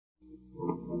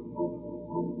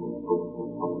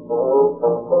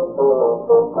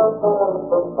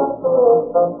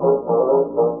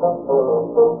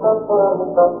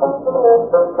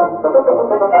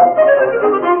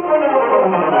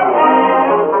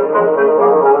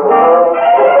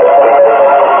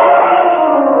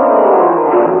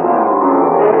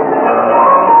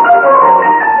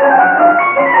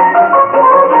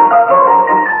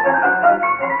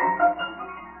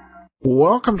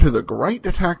welcome to the Great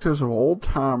Detectives of Old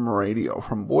Time Radio.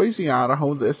 From Boise,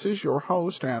 Idaho, this is your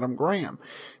host, Adam Graham.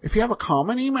 If you have a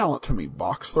comment, email it to me,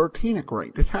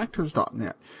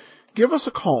 box13@greatdetectives.net. Give us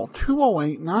a call,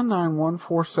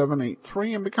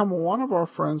 208-991-4783, and become one of our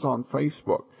friends on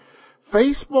Facebook,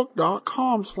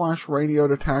 facebook.com/Radio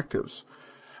Detectives.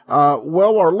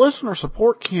 Well, our listener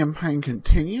support campaign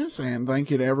continues, and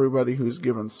thank you to everybody who's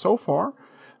given so far.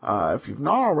 If you've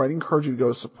not already, I encourage you to go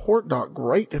to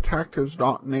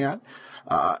support.greatdetectives.net.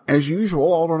 As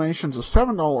usual, all donations of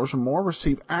 $7 or more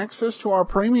receive access to our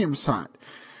premium site.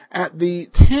 At the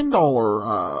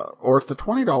 $10 or at the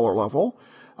 $20 level,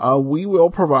 we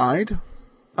will provide,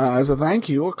 as a thank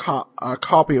you, a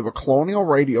copy of a Colonial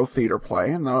Radio Theater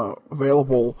play, and the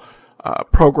available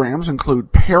programs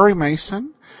include Perry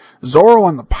Mason, Zorro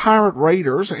and the Pirate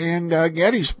Raiders, and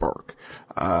Gettysburg.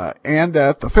 And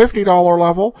at the $50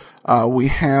 level, we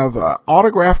have an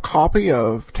autographed copy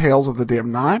of Tales of the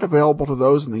Dim Night available to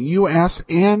those in the U.S.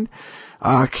 and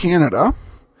Canada.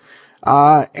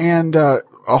 And a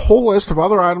whole list of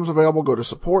other items available. Go to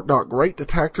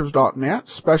support.greatdetectives.net.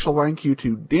 Special thank you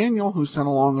to Daniel, who sent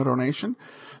along a donation.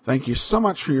 Thank you so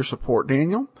much for your support,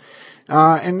 Daniel.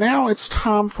 And now it's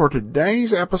time for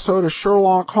today's episode of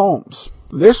Sherlock Holmes.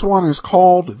 This one is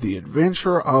called The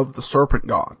Adventure of the Serpent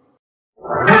God.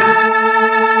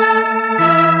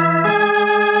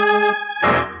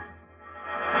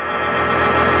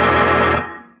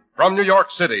 From New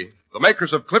York City, the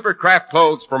makers of Clipper Craft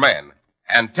Clothes for Men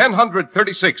and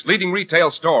 1,036 leading retail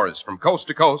stores from coast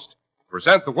to coast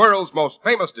present the world's most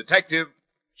famous detective,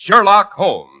 Sherlock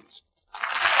Holmes.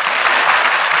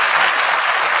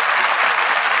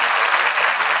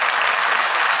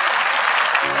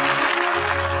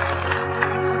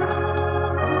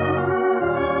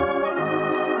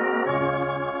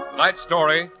 Tonight's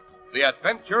story, The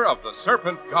Adventure of the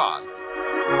Serpent God.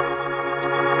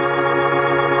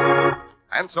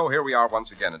 And so here we are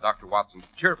once again in Dr. Watson's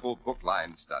cheerful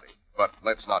book-lined study. But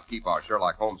let's not keep our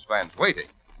Sherlock Holmes fans waiting.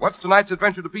 What's tonight's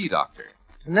adventure to be, Doctor?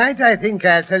 Tonight, I think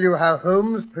I'll tell you how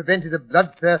Holmes prevented a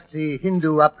bloodthirsty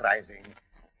Hindu uprising.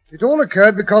 It all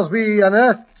occurred because we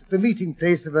unearthed the meeting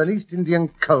place of an East Indian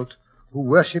cult who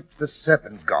worshipped the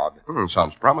Serpent God.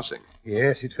 Sounds promising.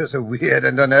 Yes, it was a weird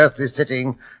and unearthly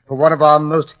setting for one of our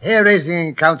most hair-raising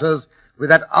encounters with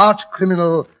that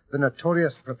arch-criminal, the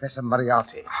notorious Professor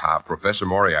Moriarty. Professor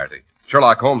Moriarty.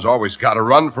 Sherlock Holmes always got a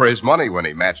run for his money when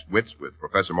he matched wits with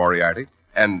Professor Moriarty.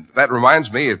 And that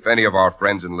reminds me, if any of our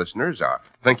friends and listeners are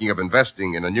thinking of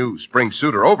investing in a new spring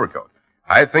suit or overcoat,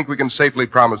 I think we can safely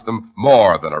promise them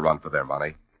more than a run for their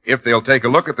money if they'll take a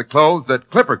look at the clothes that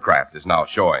Clipper Craft is now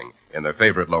showing in their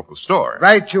favorite local store.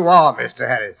 Right you are, Mr.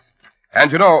 Harris.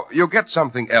 And you know, you'll get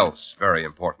something else very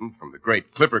important from the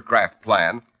great Clipper Craft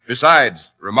plan, besides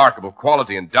remarkable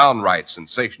quality and downright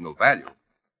sensational value.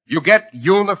 You get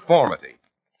uniformity.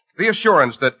 The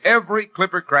assurance that every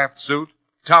Clipper Craft suit,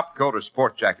 top coat, or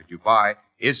sport jacket you buy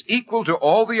is equal to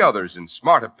all the others in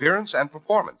smart appearance and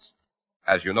performance.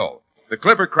 As you know, the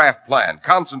Clipper Craft plan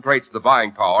concentrates the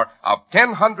buying power of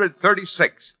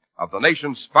 1,036 of the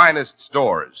nation's finest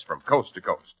stores from coast to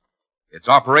coast. Its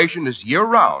operation is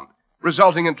year-round,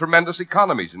 resulting in tremendous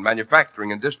economies in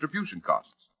manufacturing and distribution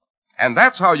costs. And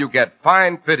that's how you get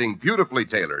fine-fitting, beautifully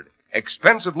tailored,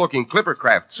 expensive-looking Clipper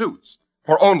Craft suits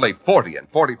for only $40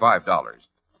 and $45.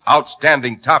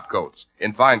 Outstanding topcoats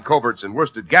in fine coverts and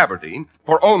worsted gabardine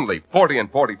for only $40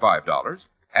 and $45.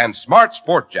 And smart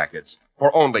sport jackets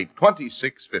for only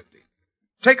 $26.50.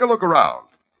 Take a look around.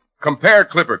 Compare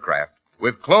Clipper Craft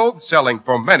with clothes selling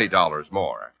for many dollars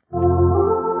more.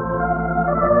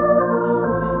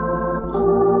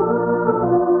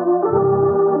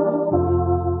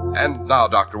 And now,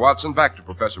 Dr. Watson, back to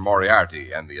Professor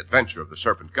Moriarty and the adventure of the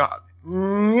Serpent God.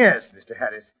 Yes, Mr.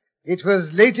 Harris. It was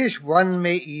latish one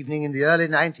May evening in the early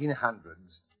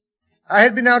 1900s. I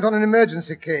had been out on an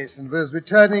emergency case and was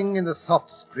returning in the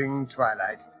soft spring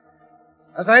twilight.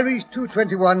 As I reached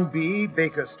 221B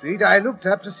Baker Street, I looked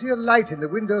up to see a light in the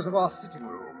windows of our sitting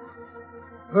room.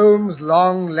 Holmes'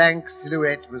 long, lank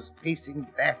silhouette was pacing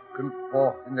back and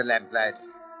forth in the lamplight.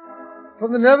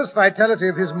 From the nervous vitality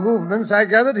of his movements, I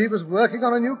gathered he was working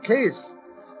on a new case.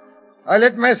 I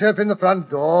let myself in the front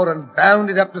door and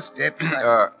bounded up the steps.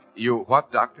 You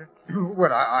what, Doctor?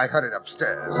 Well, I hurried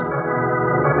upstairs.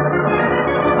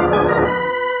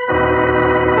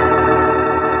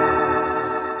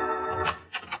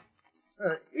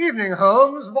 Evening,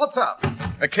 Holmes. What's up?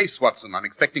 A case, Watson. I'm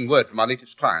expecting word from our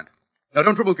latest client. Now,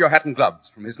 don't remove your hat and gloves.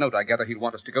 From his note, I gather he'll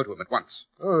want us to go to him at once.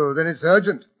 Oh, then it's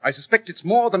urgent. I suspect it's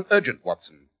more than urgent,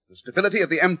 Watson. The stability of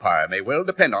the Empire may well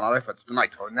depend on our efforts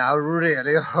tonight. Oh, now,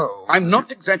 really, Holmes. I'm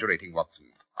not exaggerating, Watson.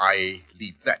 I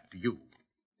leave that to you.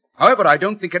 However, I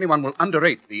don't think anyone will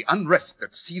underrate the unrest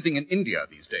that's seething in India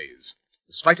these days.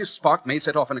 The slightest spark may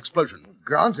set off an explosion.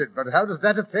 Granted, but how does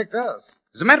that affect us?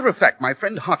 As a matter of fact, my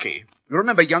friend Harkey, you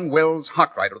remember young Wells,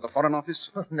 Harkrider of the Foreign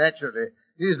Office? Naturally.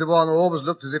 He's the one who always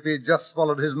looked as if he'd just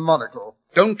swallowed his monocle.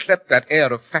 Don't let that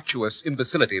air of fatuous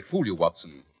imbecility fool you,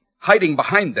 Watson. Hiding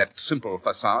behind that simple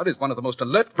facade is one of the most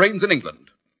alert brains in England.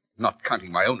 Not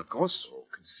counting my own, of course. Oh,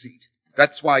 conceit.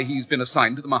 That's why he's been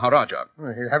assigned to the Maharaja.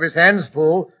 He'll have his hands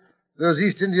full. Those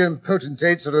East Indian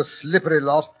potentates are a slippery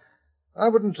lot. I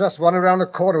wouldn't trust one around the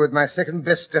corner with my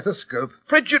second-best stethoscope.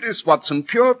 Prejudice, Watson,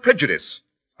 pure prejudice.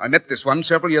 I met this one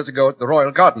several years ago at the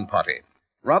Royal Garden Party.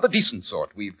 Rather decent sort.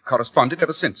 We've corresponded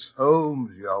ever since.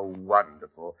 Holmes, you're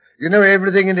wonderful. You know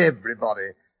everything and everybody.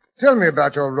 Tell me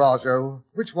about your Raja.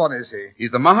 Which one is he?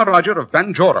 He's the Maharaja of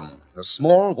Banjoram, a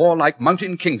small, warlike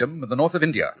mountain kingdom in the north of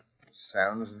India.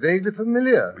 Sounds vaguely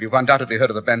familiar. You've undoubtedly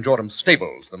heard of the Banjoram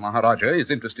stables. The Maharaja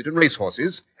is interested in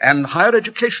racehorses and higher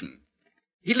education.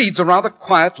 He leads a rather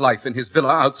quiet life in his villa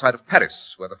outside of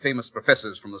Paris, where the famous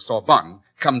professors from the Sorbonne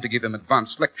come to give him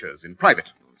advanced lectures in private.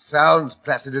 Sounds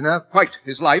placid enough. Quite.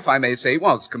 His life, I may say,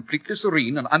 was completely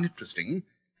serene and uninteresting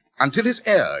until his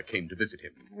heir came to visit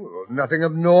him. Well, nothing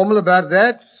abnormal about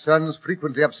that. Sons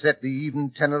frequently upset the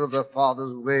even tenor of their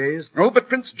father's ways. Oh, but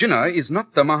Prince Jinnah is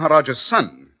not the Maharaja's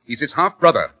son. He's his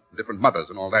half-brother, different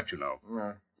mothers and all that, you know.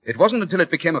 No. It wasn't until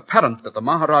it became apparent that the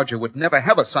Maharaja would never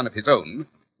have a son of his own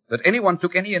that anyone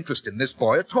took any interest in this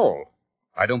boy at all.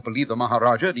 I don't believe the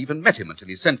Maharaja had even met him until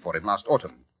he sent for him last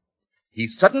autumn. He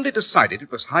suddenly decided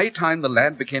it was high time the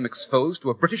lad became exposed to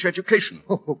a British education.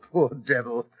 Oh, poor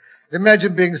devil.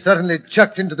 Imagine being suddenly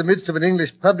chucked into the midst of an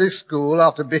English public school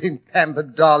after being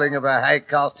pampered darling of a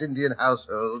high-caste Indian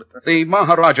household. The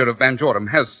Maharaja of Banjoram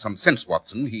has some sense,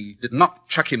 Watson. He did not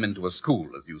chuck him into a school,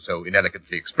 as you so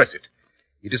inelegantly express it.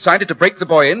 He decided to break the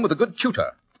boy in with a good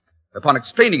tutor. Upon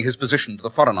explaining his position to the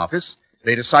Foreign Office,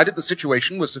 they decided the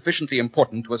situation was sufficiently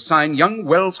important to assign young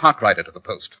Wells Harkrider to the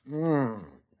post.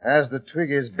 As the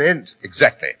twig is bent.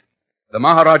 Exactly. The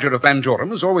Maharaja of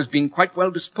Banjoram has always been quite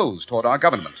well disposed toward our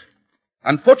government.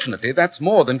 Unfortunately, that's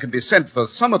more than can be said for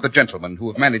some of the gentlemen who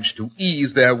have managed to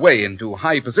ease their way into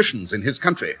high positions in his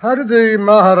country. How did the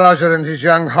Maharaja and his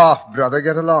young half-brother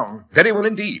get along? Very well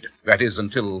indeed. That is,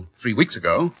 until 3 weeks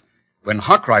ago, when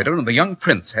Harkrider and the young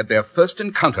prince had their first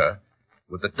encounter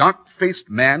with the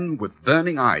dark-faced man with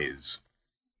burning eyes.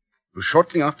 It was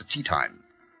shortly after tea time.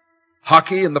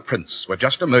 Harkey and the prince were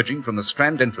just emerging from the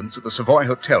Strand entrance of the Savoy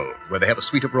Hotel, where they have a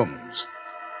suite of rooms.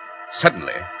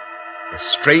 Suddenly, a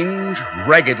strange,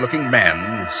 ragged-looking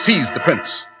man seized the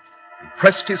prince and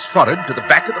pressed his forehead to the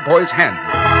back of the boy's hand.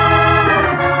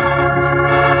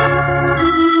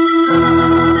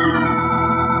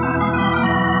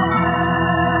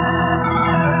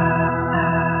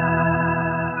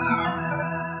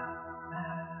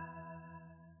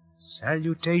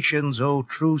 Salutations, O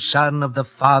true son of the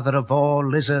father of all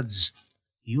lizards.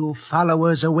 You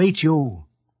followers await you.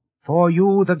 For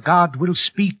you the god will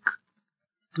speak.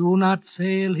 Do not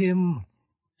fail him.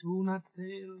 Do not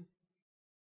fail.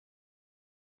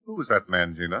 Who was that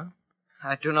man, Jinnah?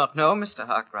 I do not know, Mr.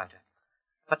 Harkrider.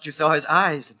 But you saw his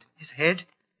eyes and his head.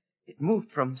 It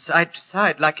moved from side to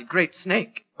side like a great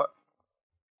snake.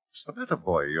 What's the matter,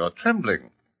 boy? You're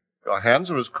trembling. Your hands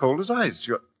are as cold as ice.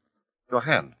 Your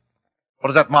hand. What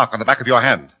is that mark on the back of your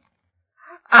hand?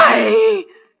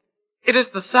 It is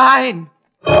the sign.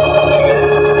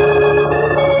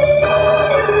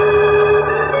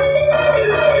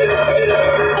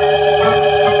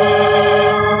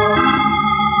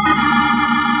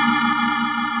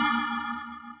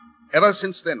 Ever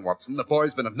since then, Watson, the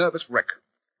boy's been a nervous wreck.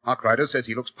 Harkrider says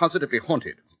he looks positively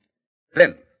haunted.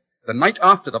 Then, the night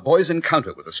after the boy's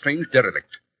encounter with a strange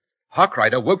derelict,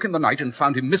 Harkrider woke in the night and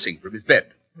found him missing from his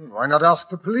bed. Why not ask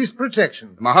for police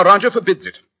protection? The Maharaja forbids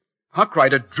it.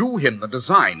 Harkrider drew him the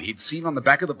design he'd seen on the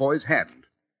back of the boy's hand.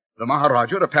 The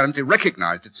Maharaja apparently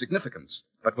recognized its significance,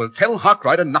 but will tell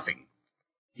Harkrider nothing.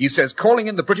 He says calling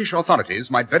in the British authorities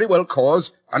might very well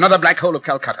cause another black hole of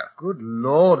Calcutta. Good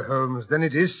Lord, Holmes, then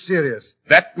it is serious.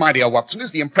 That, my dear Watson,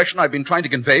 is the impression I've been trying to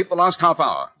convey for the last half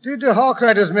hour. Did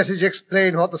Harkrider's message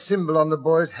explain what the symbol on the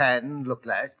boy's hand looked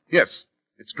like? Yes,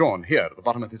 it's drawn here at the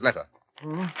bottom of his letter.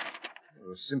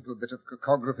 A simple bit of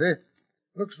cacography.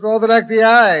 Looks rather like the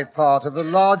eye part of the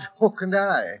large hook and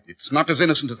eye. It's not as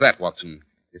innocent as that, Watson.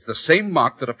 It's the same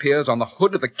mark that appears on the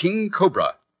hood of the king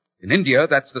cobra. In India,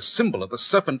 that's the symbol of the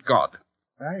serpent god.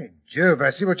 By Jove, I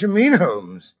see what you mean,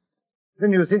 Holmes.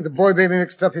 Then you think the boy may be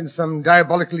mixed up in some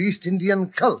diabolical East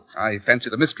Indian cult. I fancy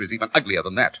the mystery's even uglier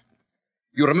than that.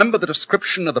 You remember the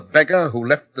description of the beggar who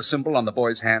left the symbol on the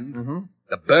boy's hand? Mm-hmm.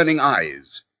 The burning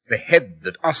eyes, the head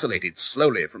that oscillated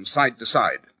slowly from side to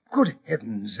side. Good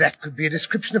heavens, that could be a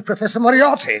description of Professor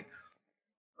Moriarty.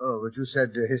 Oh, but you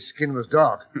said his skin was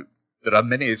dark. There are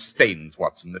many stains,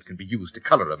 Watson, that can be used to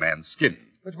color a man's skin.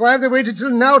 But why have they waited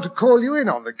till now to call you in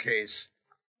on the case?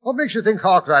 What makes you think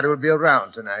Harkrider will be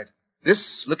around tonight?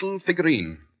 This little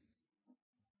figurine.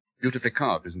 Beautifully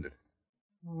carved, isn't it?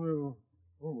 Oh,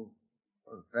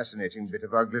 a fascinating bit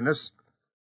of ugliness.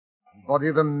 The body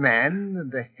of a man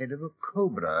and the head of a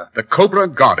cobra. The cobra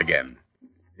god again.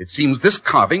 It seems this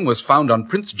carving was found on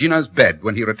Prince Gina's bed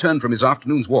when he returned from his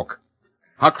afternoon's walk.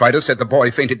 Harkrider said the boy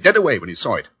fainted dead away when he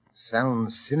saw it.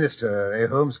 Sounds sinister, eh,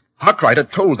 Holmes? Harkrider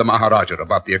told the Maharaja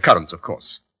about the occurrence, of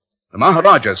course. The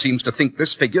Maharaja seems to think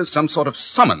this figure's some sort of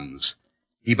summons.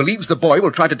 He believes the boy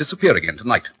will try to disappear again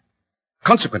tonight.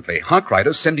 Consequently,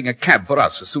 Harkrider's sending a cab for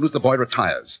us as soon as the boy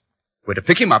retires. We're to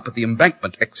pick him up at the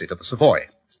embankment exit of the Savoy.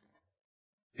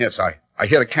 Yes, I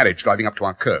hear a carriage driving up to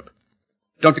our curb.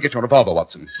 Don't forget your revolver,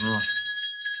 Watson.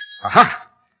 Aha!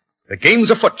 The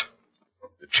game's afoot.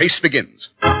 The chase begins.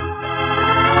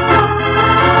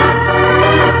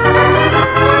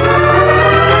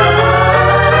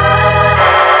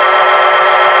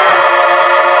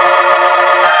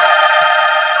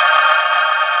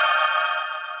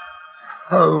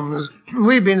 Holmes,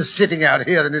 we've been sitting out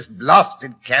here in this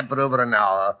blasted cab for over an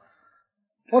hour.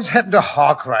 What's happened to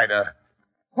Harkrider?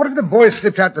 What if the boy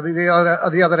slipped out to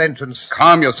the other entrance?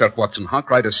 Calm yourself, Watson.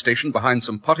 Harkrider's stationed behind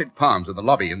some potted palms in the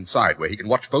lobby inside, where he can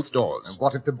watch both doors. And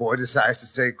what if the boy decides to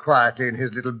stay quietly in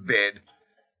his little bed?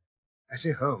 I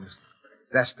say, Holmes,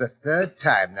 that's the third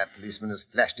time that policeman has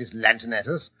flashed his lantern at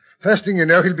us. First thing you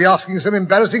know, he'll be asking some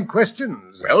embarrassing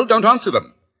questions. Well, don't answer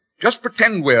them. Just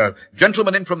pretend we're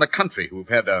gentlemen in from the country who've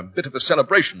had a bit of a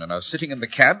celebration and are sitting in the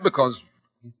cab because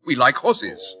we like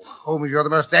horses. Oh, Holmes, you're the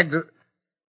most Hello.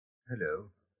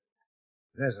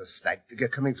 There's a slight figure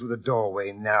coming through the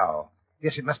doorway now.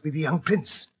 Yes, it must be the young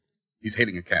prince. He's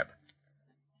hailing a cab.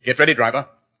 Get ready, driver.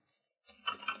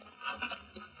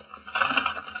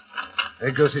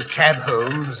 There goes his cab,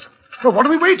 Holmes. Well, what are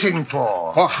we waiting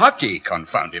for? For Hockey,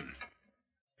 confound him.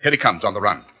 Here he comes on the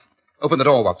run. Open the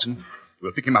door, Watson.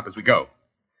 We'll pick him up as we go.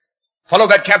 Follow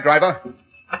that cab, driver.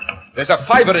 There's a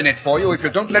 $5 in it for you if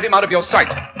you don't let him out of your sight.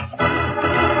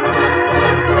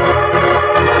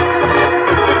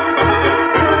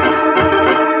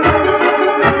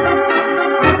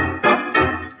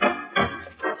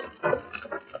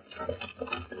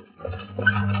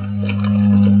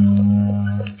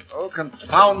 Oh,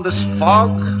 confound this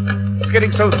fog. It's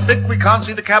getting so thick we can't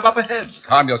see the cab up ahead.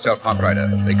 Calm yourself,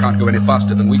 Harkrider. They can't go any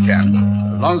faster than we can.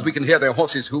 As long as we can hear their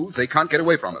horses' hooves, they can't get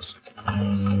away from us.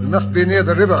 We must be near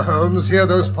the river, Holmes. Hear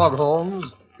those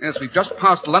foghorns? Yes, we've just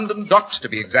passed London docks, to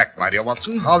be exact, my dear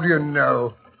Watson. How do you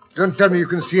know? Don't tell me you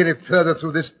can see any further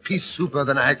through this peace super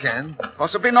than I can.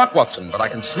 Possibly not, Watson, but I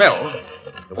can smell.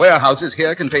 The warehouses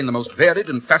here contain the most varied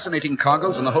and fascinating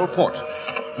cargoes in the whole port.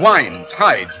 Wines,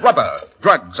 hides, rubber,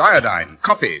 drugs, iodine,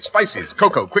 coffee, spices,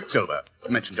 cocoa, quicksilver, to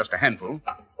mention just a handful.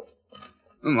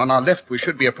 On our left, we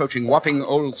should be approaching Wapping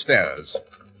Old Stairs.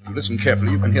 If you listen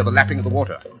carefully, you can hear the lapping of the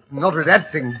water. Not with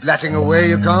that thing blatting away,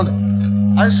 you can't.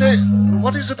 I say,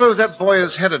 what do you suppose that boy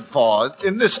is headed for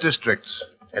in this district?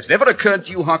 Has it ever occurred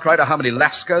to you, Harkrider, how many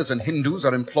Lascars and Hindus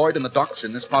are employed in the docks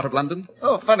in this part of London?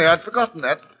 Oh, funny, I'd forgotten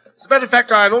that. As a matter of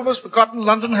fact, I'd almost forgotten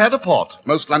London had a port.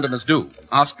 Most Londoners do.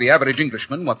 Ask the average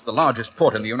Englishman what's the largest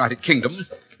port in the United Kingdom,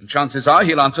 and chances are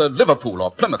he'll answer Liverpool or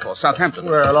Plymouth or Southampton.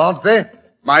 Well, aren't they?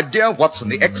 My dear Watson,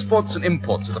 the exports and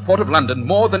imports of the Port of London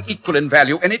more than equal in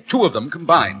value any two of them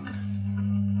combined.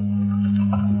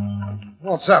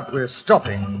 What's up? We're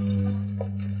stopping.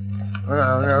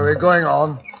 Well, no, we're going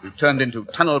on. We've turned into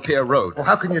Tunnel Pier Road. Well,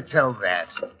 how can you tell that?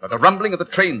 By the rumbling of the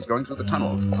trains going through the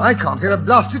tunnel. I can't hear a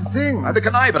blasted thing. Neither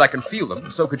can I, but I can feel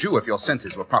them. So could you if your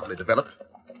senses were properly developed.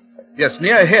 Yes,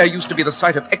 near here used to be the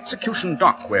site of Execution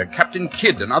Dock, where Captain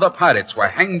Kidd and other pirates were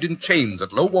hanged in chains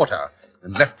at low water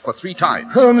and left for 3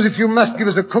 tides. Holmes, if you must give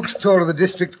us a cook's tour of the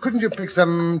district, couldn't you pick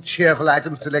some cheerful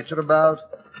items to lecture about?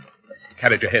 The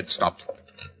carriage ahead stopped.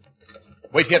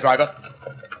 Wait here, driver.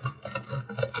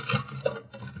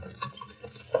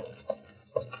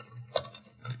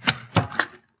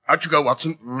 Out you go,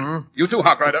 Watson. Mm-hmm. You too,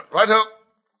 Harkrider. Right-o.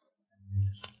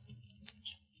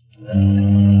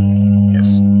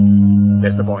 Yes.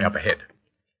 There's the boy up ahead.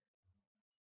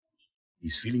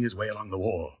 He's feeling his way along the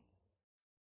wall.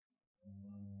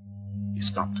 He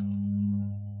stopped.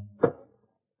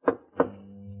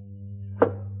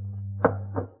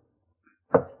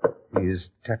 He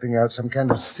is tapping out some kind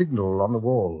of signal on the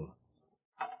wall.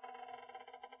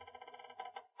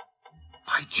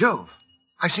 Jove!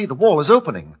 I say the wall is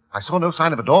opening. I saw no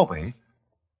sign of a doorway.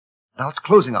 Now it's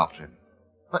closing after him.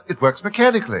 But it works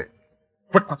mechanically.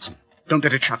 Quick, Watson. Don't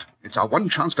let it shut. It's our one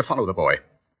chance to follow the boy.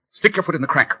 Stick your foot in the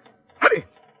crack. Hurry!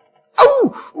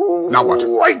 Oh! Now what?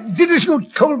 I did as you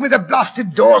told me. The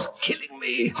blasted door's killing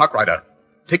me. Harkrider,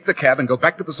 take the cab and go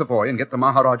back to the Savoy and get the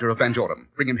Maharaja of Banjoram.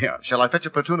 Bring him here. Shall I fetch a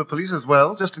platoon of police as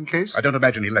well, just in case? I don't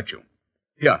imagine he'll let you.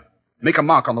 Here, make a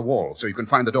mark on the wall so you can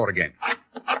find the door again.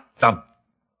 Done.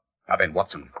 Now then,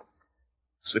 Watson,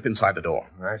 slip inside the door.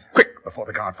 Right. Quick, before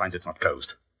the guard finds it's not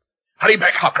closed. Hurry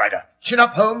back, Harkrider. Chin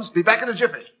up, Holmes. Be back in a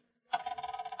jiffy.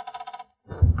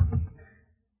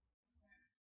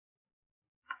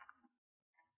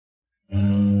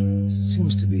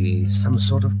 Seems to be some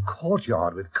sort of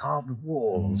courtyard with carved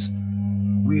walls.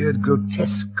 Weird,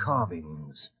 grotesque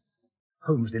carvings.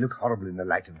 Holmes, they look horrible in the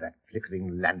light of that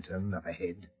flickering lantern up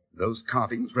ahead. Those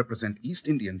carvings represent East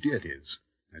Indian deities.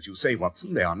 As you say,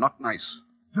 Watson, they are not nice.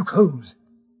 Look, Holmes.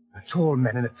 A tall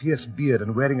man in a fierce beard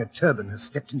and wearing a turban has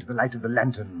stepped into the light of the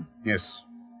lantern. Yes,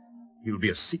 he'll be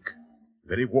a Sikh.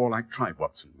 Very warlike tribe,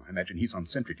 Watson. I imagine he's on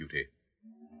sentry duty.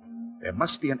 There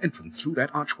must be an entrance through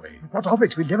that archway. What of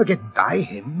it? We'll never get by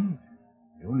him.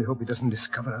 I only hope he doesn't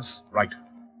discover us. Right.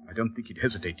 I don't think he'd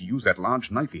hesitate to use that large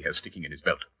knife he has sticking in his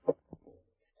belt.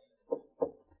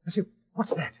 I say,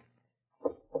 what's that?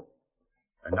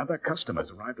 Another customer's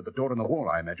arrived at the door in the wall,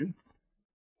 I imagine.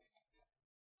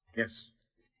 Yes.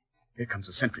 Here comes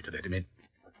the sentry to let him in.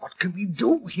 What can we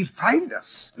do? He'll find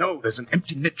us. No, there's an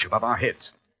empty niche above our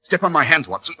heads. Step on my hands,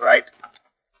 Watson. Right.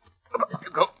 Up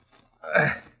you go.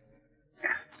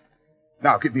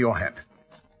 Now, give me your hand.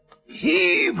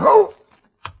 Heave-ho!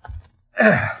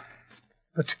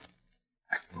 But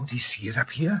won't he see us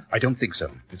up here? I don't think so.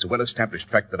 It's a well-established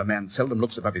fact that a man seldom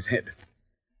looks above his head.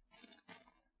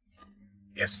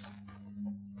 Yes.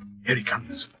 Here he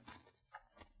comes.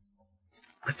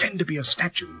 Pretend to be a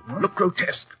statue. Look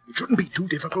grotesque. It shouldn't be too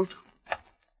difficult.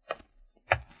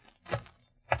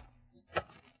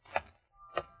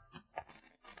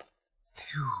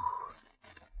 Phew.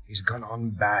 He's gone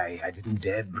on by. I didn't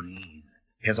dare breathe.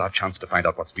 Here's our chance to find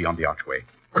out what's beyond the archway.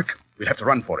 Quick, we'll have to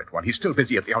run for it while he's still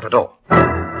busy at the outer door.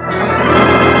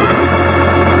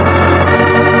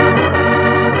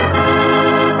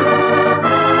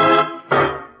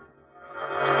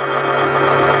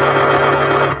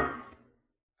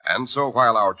 And so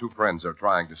while our two friends are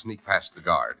trying to sneak past the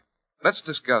guard, let's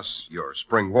discuss your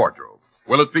spring wardrobe.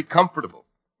 Will it be comfortable?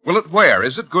 Will it wear?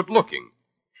 Is it good looking?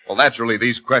 Well, naturally,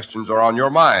 these questions are on your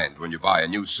mind when you buy a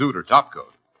new suit or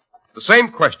topcoat. The same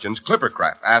questions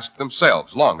Clippercraft asked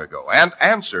themselves long ago and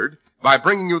answered by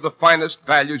bringing you the finest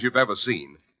values you've ever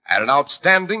seen at an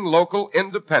outstanding local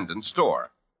independent store.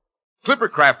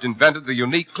 Clippercraft invented the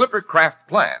unique Clippercraft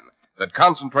plan that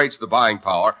concentrates the buying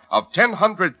power of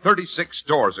 1,036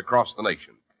 stores across the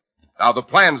nation. Now, the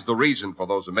plan's the reason for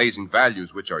those amazing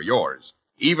values which are yours,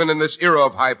 even in this era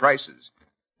of high prices.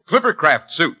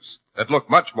 Clippercraft suits that look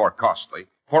much more costly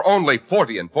for only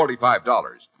 $40 and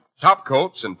 $45. Top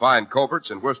coats and fine coverts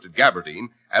and worsted gabardine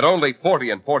at only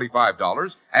 $40 and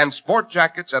 $45, and sport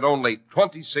jackets at only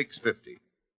 $26.50.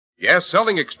 Yes,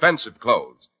 selling expensive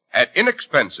clothes at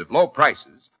inexpensive low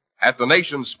prices at the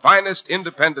nation's finest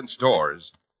independent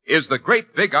stores is the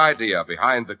great big idea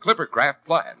behind the Clippercraft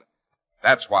plan.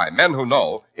 That's why men who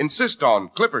know insist on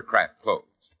Clippercraft clothes.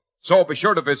 So be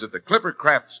sure to visit the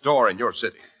Clippercraft store in your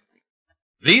city.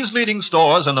 These leading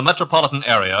stores in the metropolitan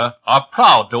area are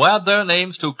proud to add their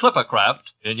names to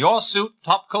Clippercraft in your suit,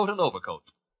 topcoat, and overcoat.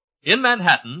 In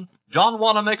Manhattan, John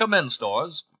Wanamaker Men's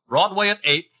Stores, Broadway at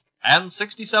 8th and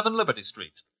 67 Liberty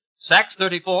Street. Saks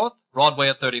 34th, Broadway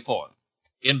at 34th.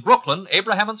 In Brooklyn,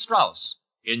 Abraham and Strauss.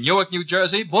 In Newark, New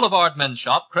Jersey, Boulevard Men's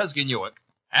Shop, Kresge Newark.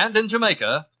 And in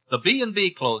Jamaica, the B&B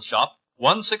Clothes Shop,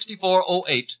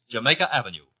 16408 Jamaica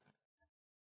Avenue.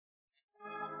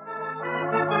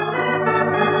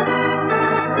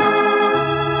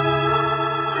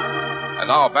 And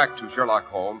now back to Sherlock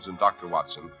Holmes and Dr.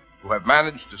 Watson, who have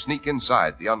managed to sneak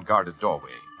inside the unguarded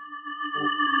doorway.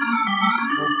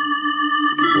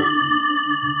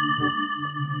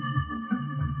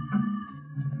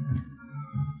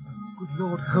 Good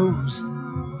Lord, Holmes.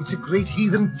 It's a great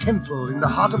heathen temple in the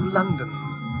heart of London.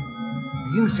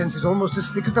 The incense is almost as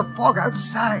thick as the fog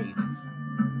outside.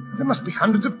 There must be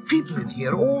hundreds of people in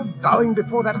here, all bowing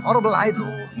before that horrible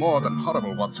idol. More than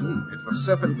horrible, Watson. It's the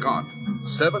Serpent God,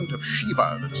 servant of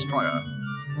Shiva, the destroyer.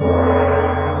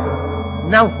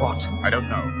 Now what? I don't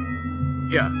know.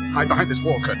 Here, hide behind this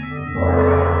wall curtain.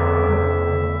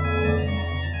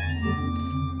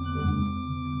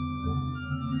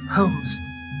 Holmes,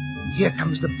 here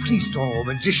comes the priest or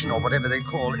magician or whatever they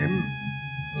call him.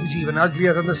 He's even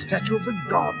uglier than the statue of the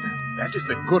god. That is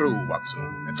the Guru,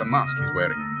 Watson. It's a mask he's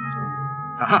wearing.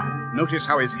 Aha! Notice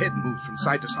how his head moves from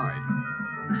side to side.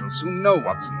 We shall soon know,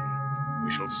 Watson.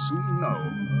 We shall soon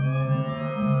know.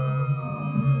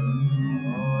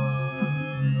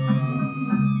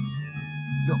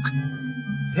 Look,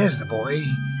 there's the boy.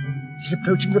 He's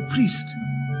approaching the priest.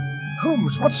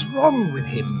 Holmes, what's wrong with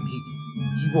him?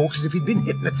 He walks as if he'd been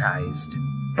hypnotized.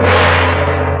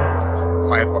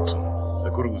 Quiet, Watson. The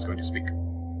Guru is going to speak.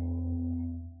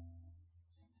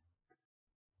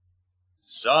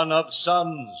 Son of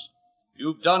sons,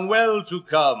 you've done well to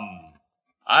come.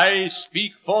 I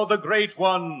speak for the Great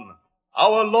One,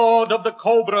 our Lord of the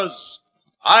Cobras.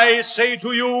 I say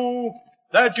to you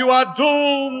that you are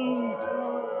doomed.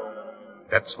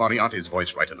 That's Moriarty's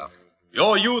voice right enough.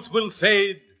 Your youth will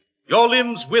fade, your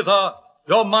limbs wither,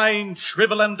 your mind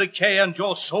shrivel and decay, and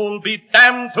your soul be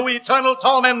damned to eternal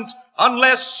torment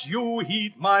unless you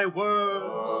heed my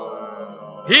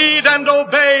words. Heed and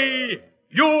obey.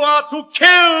 You are to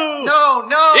kill! No,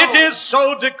 no! It is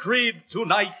so decreed.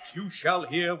 Tonight you shall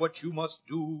hear what you must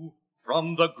do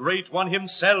from the Great One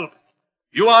himself.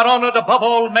 You are honored above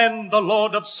all men. The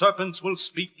Lord of Serpents will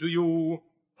speak to you.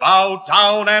 Bow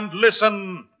down and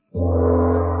listen.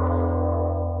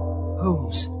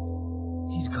 Holmes,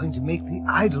 he's going to make the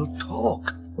idol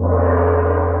talk.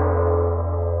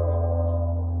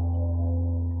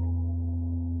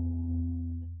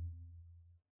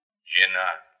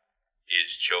 Jinnah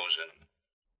is chosen,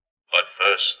 but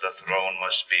first the throne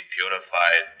must be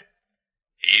purified.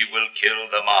 He will kill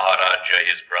the Maharaja,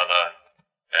 his brother,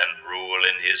 and rule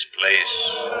in his place.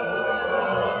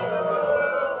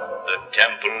 The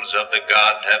temples of the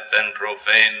god have been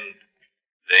profaned.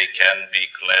 They can be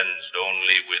cleansed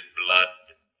only with blood,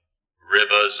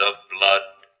 rivers of blood,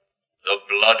 the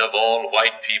blood of all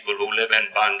white people who live in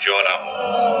Banjoram.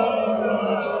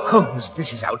 Holmes,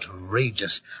 this is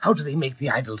outrageous. How do they make the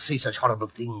idol say such horrible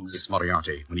things? It's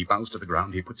Moriarty. When he bows to the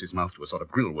ground, he puts his mouth to a sort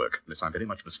of grill work. Unless I'm very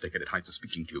much mistaken, it hides a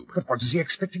speaking tube. But what does he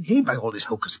expect to gain by all this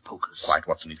hocus-pocus? Quiet,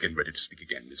 Watson. He's getting ready to speak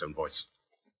again in his own voice.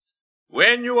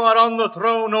 When you are on the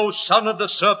throne, O son of the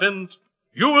serpent,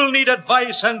 you will need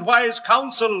advice and wise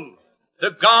counsel.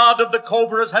 The god of the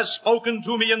cobras has spoken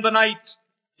to me in the night.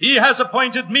 He has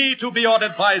appointed me to be your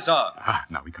advisor.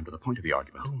 Now we come to the point of the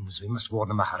argument. Holmes, we must warn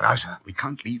the Maharaja. We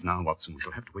can't leave now, Watson. We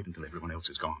shall have to wait until everyone else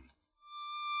is gone.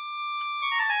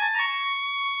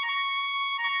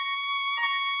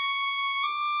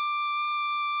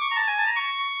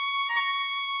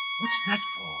 What's that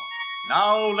for?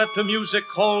 Now let the music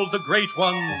call the great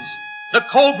ones. The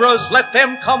cobras, let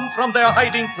them come from their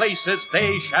hiding places.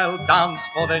 They shall dance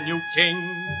for their new king.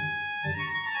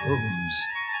 Holmes,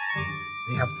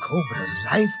 they have cobras,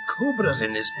 live cobras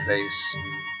in this place.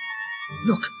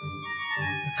 Look,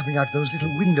 they're coming out those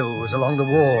little windows along the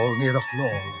wall near the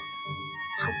floor.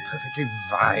 How perfectly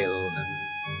vile.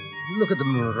 Look at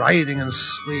them writhing and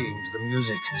swaying to the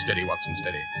music. Steady, Watson,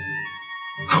 steady.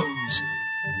 Holmes,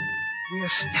 we are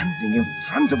standing in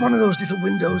front of one of those little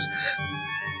windows.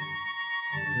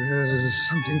 There's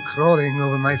something crawling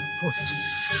over my foot.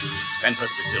 Stand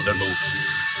perfectly still, don't move.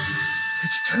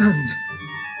 It's turned.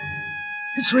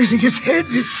 It's raising its head.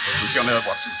 Lose your nerve,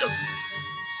 Watson.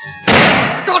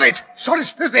 Don't. Got it! Shot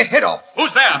its filthy head off.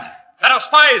 Who's there? There are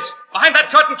spies. Behind that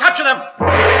curtain, capture them.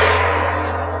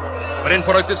 We're in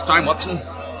for it this time, Watson.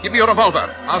 Give me your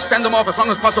revolver. I'll stand them off as long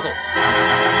as possible.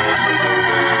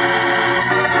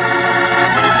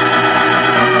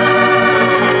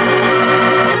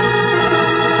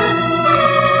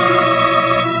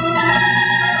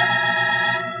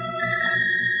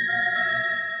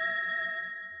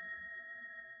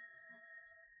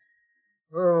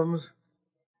 Holmes,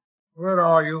 where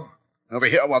are you? Over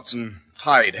here, Watson.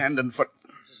 Tied hand and foot.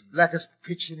 It's black as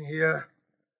pitch in here.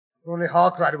 If only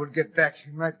Harkrider would get back,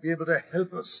 he might be able to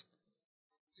help us.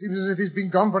 Seems as if he's been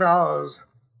gone for hours.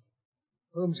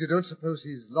 Holmes, you don't suppose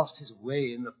he's lost his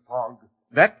way in the fog?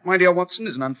 That, my dear Watson,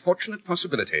 is an unfortunate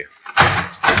possibility.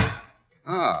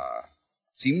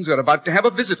 Seems we're about to have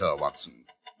a visitor, Watson.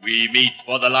 We meet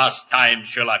for the last time,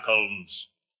 Sherlock Holmes.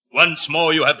 Once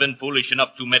more you have been foolish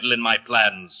enough to meddle in my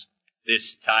plans.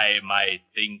 This time, I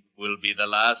think, will be the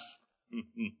last.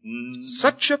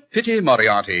 Such a pity,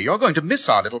 Moriarty. You're going to miss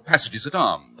our little passages at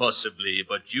arms. Possibly,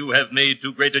 but you have made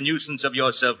too great a nuisance of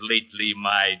yourself lately,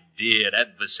 my dear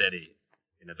adversary.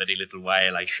 In a very little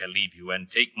while I shall leave you and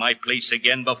take my place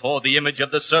again before the image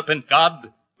of the Serpent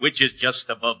God, which is just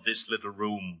above this little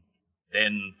room.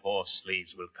 Then 4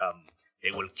 slaves will come.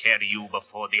 They will carry you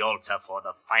before the altar for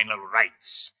the final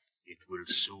rites. It will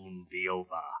soon be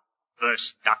over.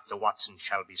 First, Dr. Watson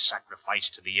shall be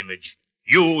sacrificed to the image.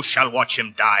 You shall watch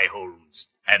him die, Holmes.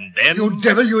 And then... You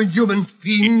devil, you inhuman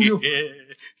fiend, you...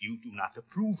 You do not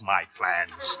approve my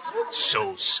plans.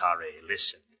 So sorry.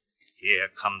 Listen. Here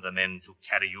come the men to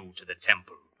carry you to the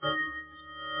temple.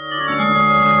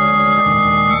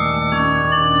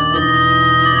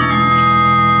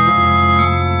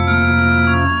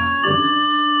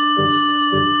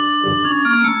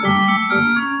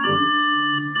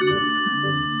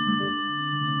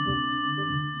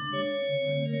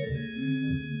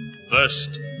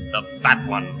 First, the fat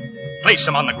one. Place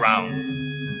him on the ground.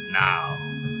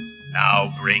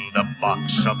 Now bring the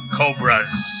box of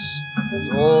cobras. It's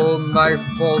all my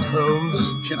fault,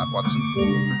 Holmes. Chin up, Watson.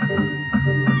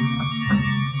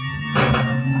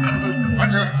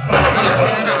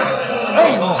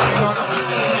 Holmes!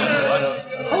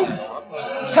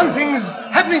 Something's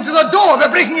happening to the door. They're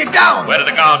breaking it down. Where are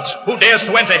the guards? Who dares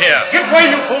to enter here? Give way,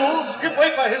 you fools! Give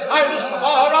way for His Highness the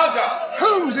Maharaja!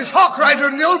 Holmes is Hawk Rider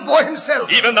and the old boy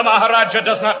himself. Even the Maharaja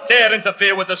does not dare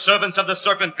interfere with the servants of the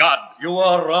Serpent God. You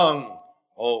are wrong,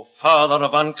 O father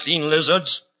of unclean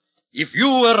lizards. If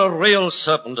you were a real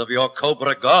serpent of your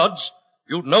cobra gods,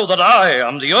 you'd know that I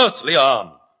am the earthly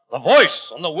arm, the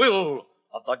voice and the will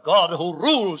of the God who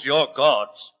rules your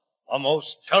gods, the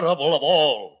most terrible of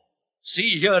all.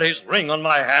 See here his ring on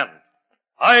my hand.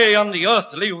 I am the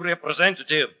earthly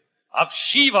representative of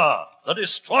Shiva, the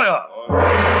destroyer.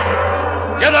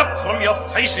 Get up from your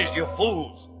faces, you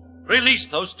fools. Release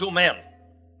those two men.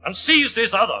 And seize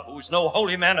this other, who is no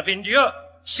holy man of India.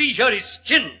 See here his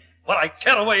skin, where I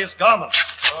tear away his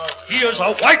garments. He is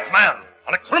a white man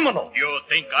and a criminal. You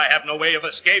think I have no way of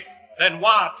escape? Then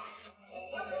watch.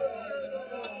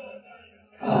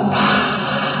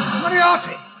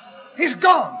 Moriarty! He's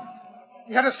gone!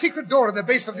 He had a secret door at the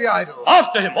base of the idol.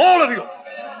 After him, all of you!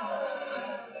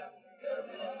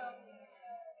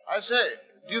 I say,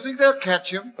 do you think they'll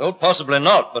catch him? Oh, possibly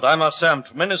not, but I must say I'm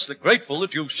tremendously grateful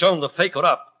that you've shown the faker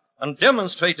up and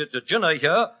demonstrated to Jinnah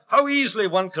here how easily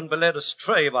one can be led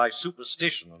astray by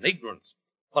superstition and ignorance.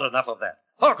 But enough of that.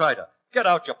 Hawk Rider, get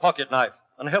out your pocket knife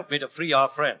and help me to free our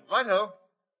friend. Righto.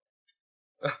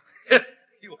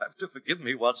 You have to forgive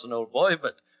me, Watson, old boy,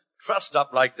 but trussed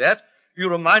up like that, you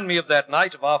remind me of that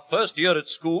night of our first year at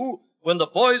school when the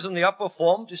boys in the upper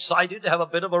form decided to have a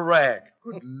bit of a rag.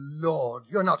 Good Lord,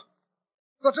 you're not...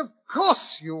 But of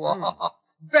course you are.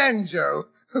 Banjo.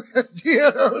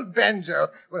 Dear old Banjo.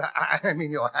 Well, I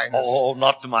mean, Your Highness. Oh,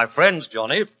 not to my friends,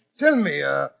 Johnny. Tell me,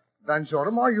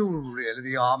 Banjorum, are you really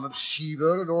the arm of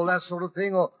Shiva and all that sort of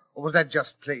thing, or was that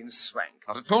just plain swank?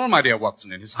 Not at all, my dear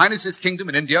Watson. In His Highness's kingdom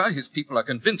in India, his people are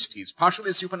convinced he's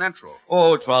partially supernatural.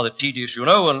 Oh, it's rather tedious, you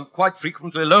know, and quite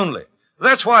frequently lonely.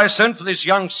 That's why I sent for this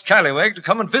young scallywag to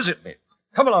come and visit me.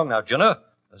 Come along now, Jinnah.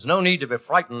 There's no need to be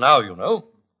frightened now, you know.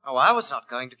 Oh, I was not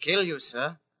going to kill you,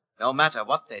 sir. No matter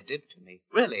what they did to me.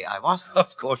 Really, I wasn't.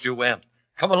 Of course you went.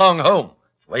 Come along home.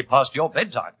 It's way past your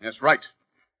bedtime. Yes, right.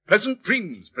 Pleasant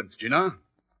dreams, Prince Jinnah.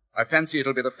 I fancy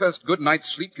it'll be the first good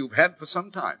night's sleep you've had for some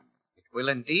time. It will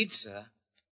indeed, sir.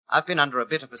 I've been under a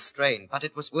bit of a strain, but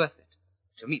it was worth it.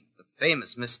 To meet the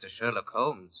famous Mr. Sherlock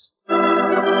Holmes.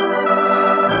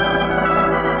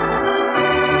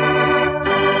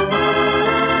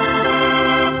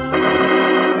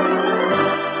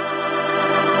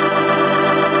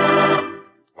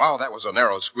 Wow, that was a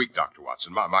narrow squeak, Dr.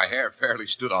 Watson. My hair fairly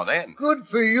stood on end. Good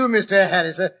for you, Mr.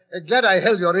 Harris. Glad I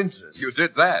held your interest. You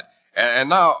did that. And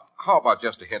now, how about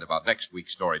just a hint about next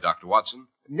week's story, Dr. Watson?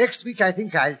 Next week, I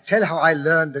think I'll tell how I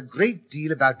learned a great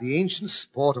deal about the ancient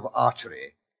sport of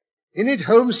archery. In it,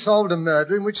 Holmes solved a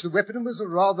murder in which the weapon was a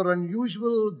rather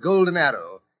unusual golden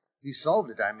arrow. He solved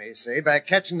it, I may say, by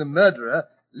catching the murderer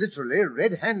literally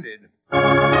red-handed.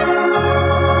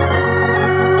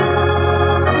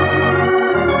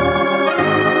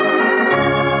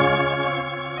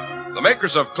 The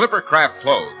makers of Clipper Craft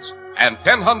Clothes and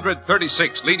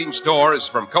 1,036 leading stores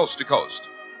from coast to coast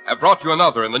have brought you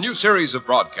another in the new series of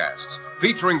broadcasts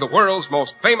featuring the world's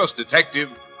most famous detective,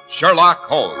 Sherlock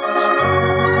Holmes.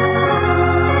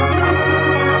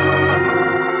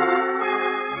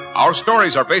 Our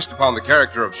stories are based upon the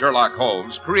character of Sherlock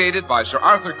Holmes, created by Sir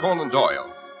Arthur Conan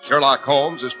Doyle. Sherlock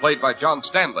Holmes is played by John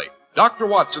Stanley, Dr.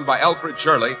 Watson by Alfred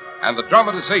Shirley, and the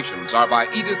dramatizations are by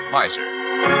Edith Meiser.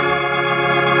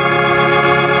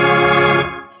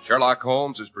 Sherlock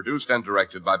Holmes is produced and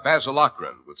directed by Basil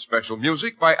Lochran, with special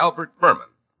music by Albert Berman.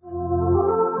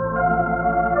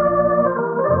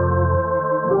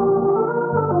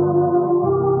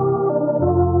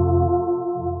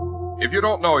 If you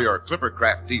don't know your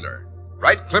Clippercraft dealer,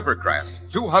 write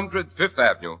Clippercraft, 200 Fifth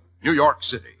Avenue, New York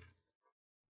City.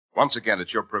 Once again,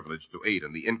 it's your privilege to aid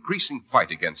in the increasing fight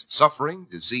against suffering,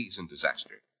 disease, and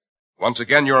disaster. Once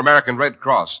again, your American Red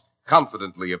Cross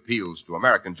confidently appeals to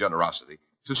American generosity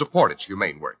to support its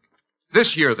humane work.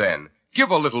 This year, then,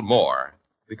 give a little more,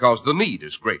 because the need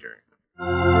is greater.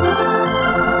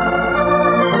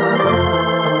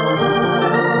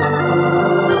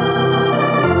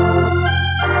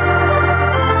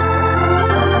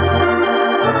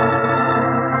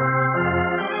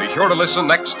 Be sure to listen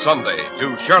next Sunday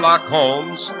to Sherlock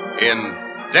Holmes in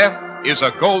Death is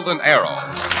a Golden Arrow. This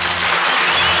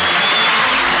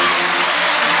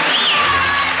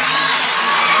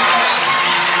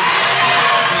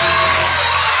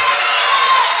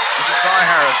is Cy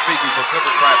Harris speaking for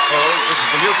Clippercraft Cove. This is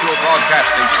the Mutual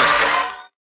Broadcasting System.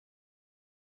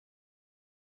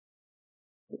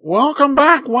 Welcome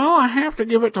back. Well, I have to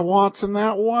give it to Watson.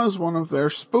 That was one of their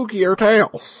spookier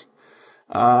tales.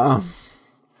 I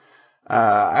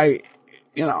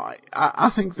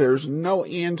think there's no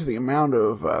end to the amount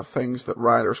of things that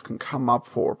writers can come up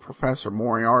for Professor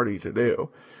Moriarty to do.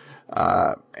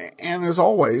 And as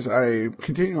always, I'm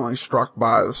continually struck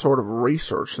by the sort of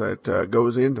research that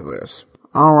goes into this.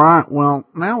 All right, well,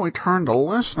 now we turn to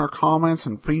listener comments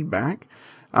and feedback.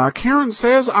 Karen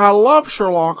says, I love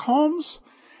Sherlock Holmes.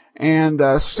 And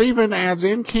Stephen adds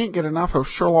in, can't get enough of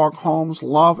Sherlock Holmes,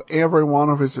 love every one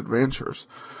of his adventures.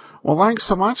 Well, thanks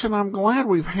so much, and I'm glad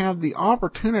we've had the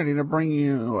opportunity to bring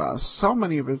you so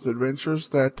many of his adventures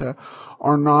that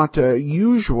are not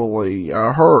usually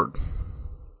heard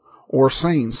or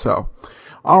seen. So,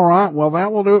 all right, well,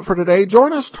 that will do it for today.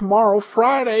 Join us tomorrow,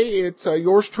 Friday. It's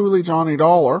yours truly, Johnny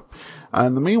Dollar.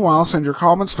 In the meanwhile, send your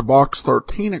comments to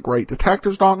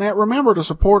box13@greatdetectives.net. Remember to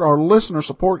support our listener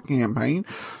support campaign,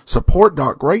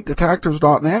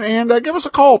 support.greatdetectives.net, and give us a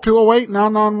call,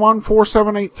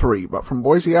 208-991-4783. But from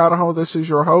Boise, Idaho, this is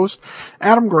your host,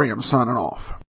 Adam Graham, signing off.